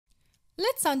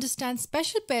Let's understand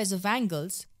special pairs of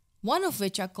angles, one of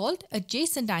which are called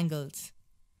adjacent angles.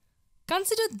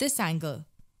 Consider this angle.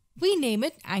 We name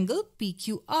it angle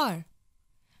PQR.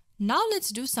 Now let's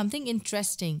do something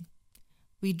interesting.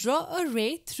 We draw a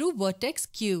ray through vertex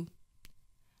Q.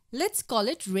 Let's call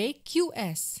it ray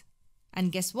QS.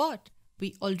 And guess what?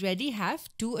 We already have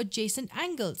two adjacent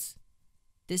angles.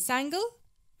 This angle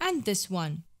and this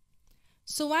one.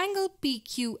 So angle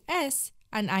PQS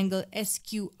and angle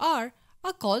SQR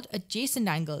are called adjacent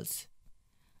angles.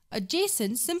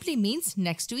 Adjacent simply means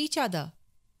next to each other.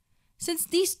 Since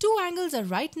these two angles are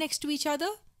right next to each other,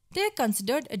 they are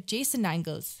considered adjacent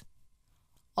angles.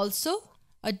 Also,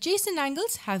 adjacent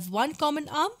angles have one common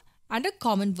arm and a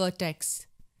common vertex.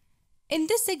 In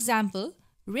this example,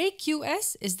 ray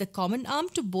QS is the common arm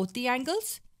to both the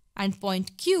angles and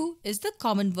point Q is the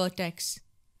common vertex.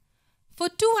 For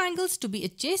two angles to be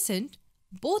adjacent,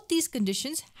 both these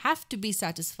conditions have to be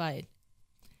satisfied.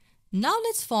 Now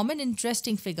let's form an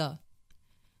interesting figure.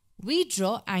 We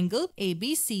draw angle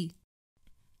ABC.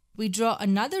 We draw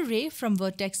another ray from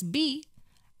vertex B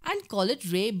and call it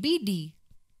ray BD.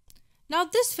 Now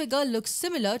this figure looks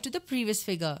similar to the previous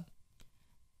figure.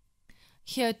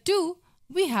 Here too,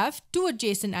 we have two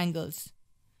adjacent angles.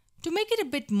 To make it a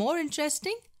bit more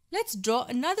interesting, let's draw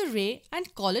another ray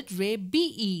and call it ray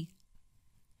BE.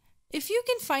 If you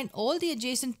can find all the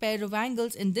adjacent pair of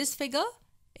angles in this figure,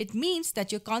 it means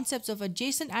that your concepts of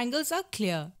adjacent angles are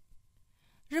clear.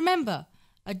 Remember,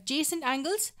 adjacent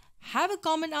angles have a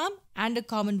common arm and a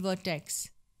common vertex.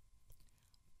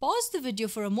 Pause the video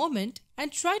for a moment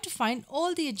and try to find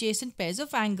all the adjacent pairs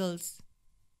of angles.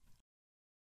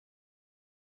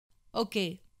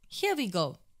 Okay, here we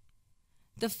go.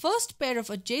 The first pair of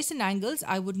adjacent angles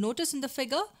I would notice in the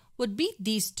figure would be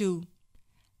these two.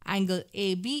 Angle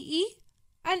ABE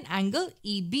and angle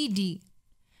EBD.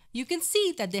 You can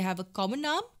see that they have a common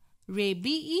arm, ray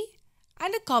BE,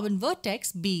 and a common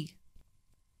vertex B.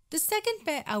 The second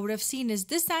pair I would have seen is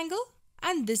this angle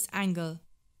and this angle.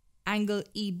 Angle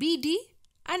EBD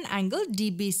and angle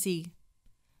DBC.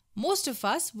 Most of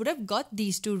us would have got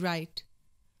these two right.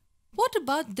 What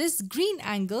about this green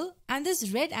angle and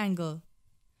this red angle?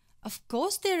 Of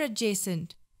course they are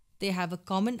adjacent. They have a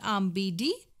common arm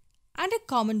BD and a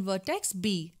common vertex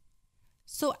B.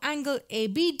 So angle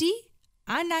ABD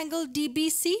and angle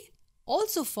DBC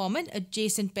also form an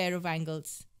adjacent pair of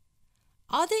angles.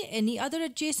 Are there any other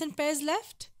adjacent pairs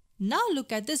left? Now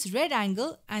look at this red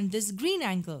angle and this green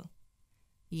angle.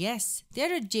 Yes, they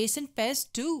are adjacent pairs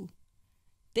too.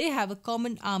 They have a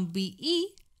common arm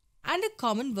BE and a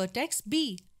common vertex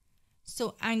B.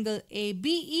 So angle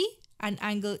ABE and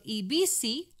angle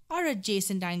EBC are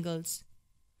adjacent angles.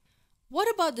 What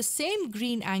about the same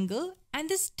green angle and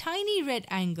this tiny red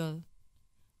angle?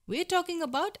 We're talking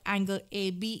about angle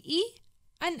ABE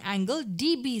and angle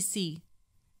DBC.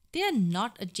 They are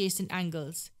not adjacent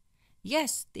angles.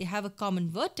 Yes, they have a common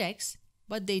vertex,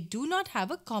 but they do not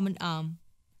have a common arm.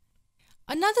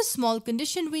 Another small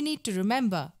condition we need to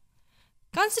remember.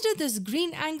 Consider this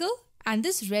green angle and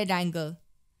this red angle.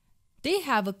 They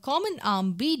have a common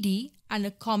arm BD and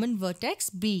a common vertex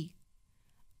B.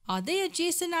 Are they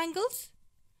adjacent angles?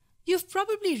 You've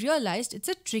probably realized it's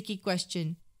a tricky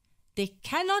question. They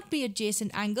cannot be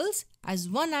adjacent angles as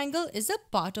one angle is a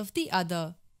part of the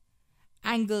other.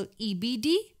 Angle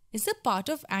EBD is a part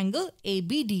of angle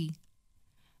ABD.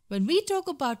 When we talk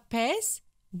about pairs,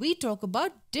 we talk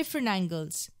about different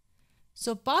angles.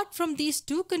 So apart from these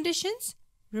two conditions,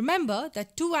 remember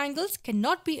that two angles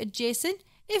cannot be adjacent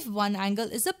if one angle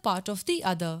is a part of the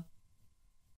other.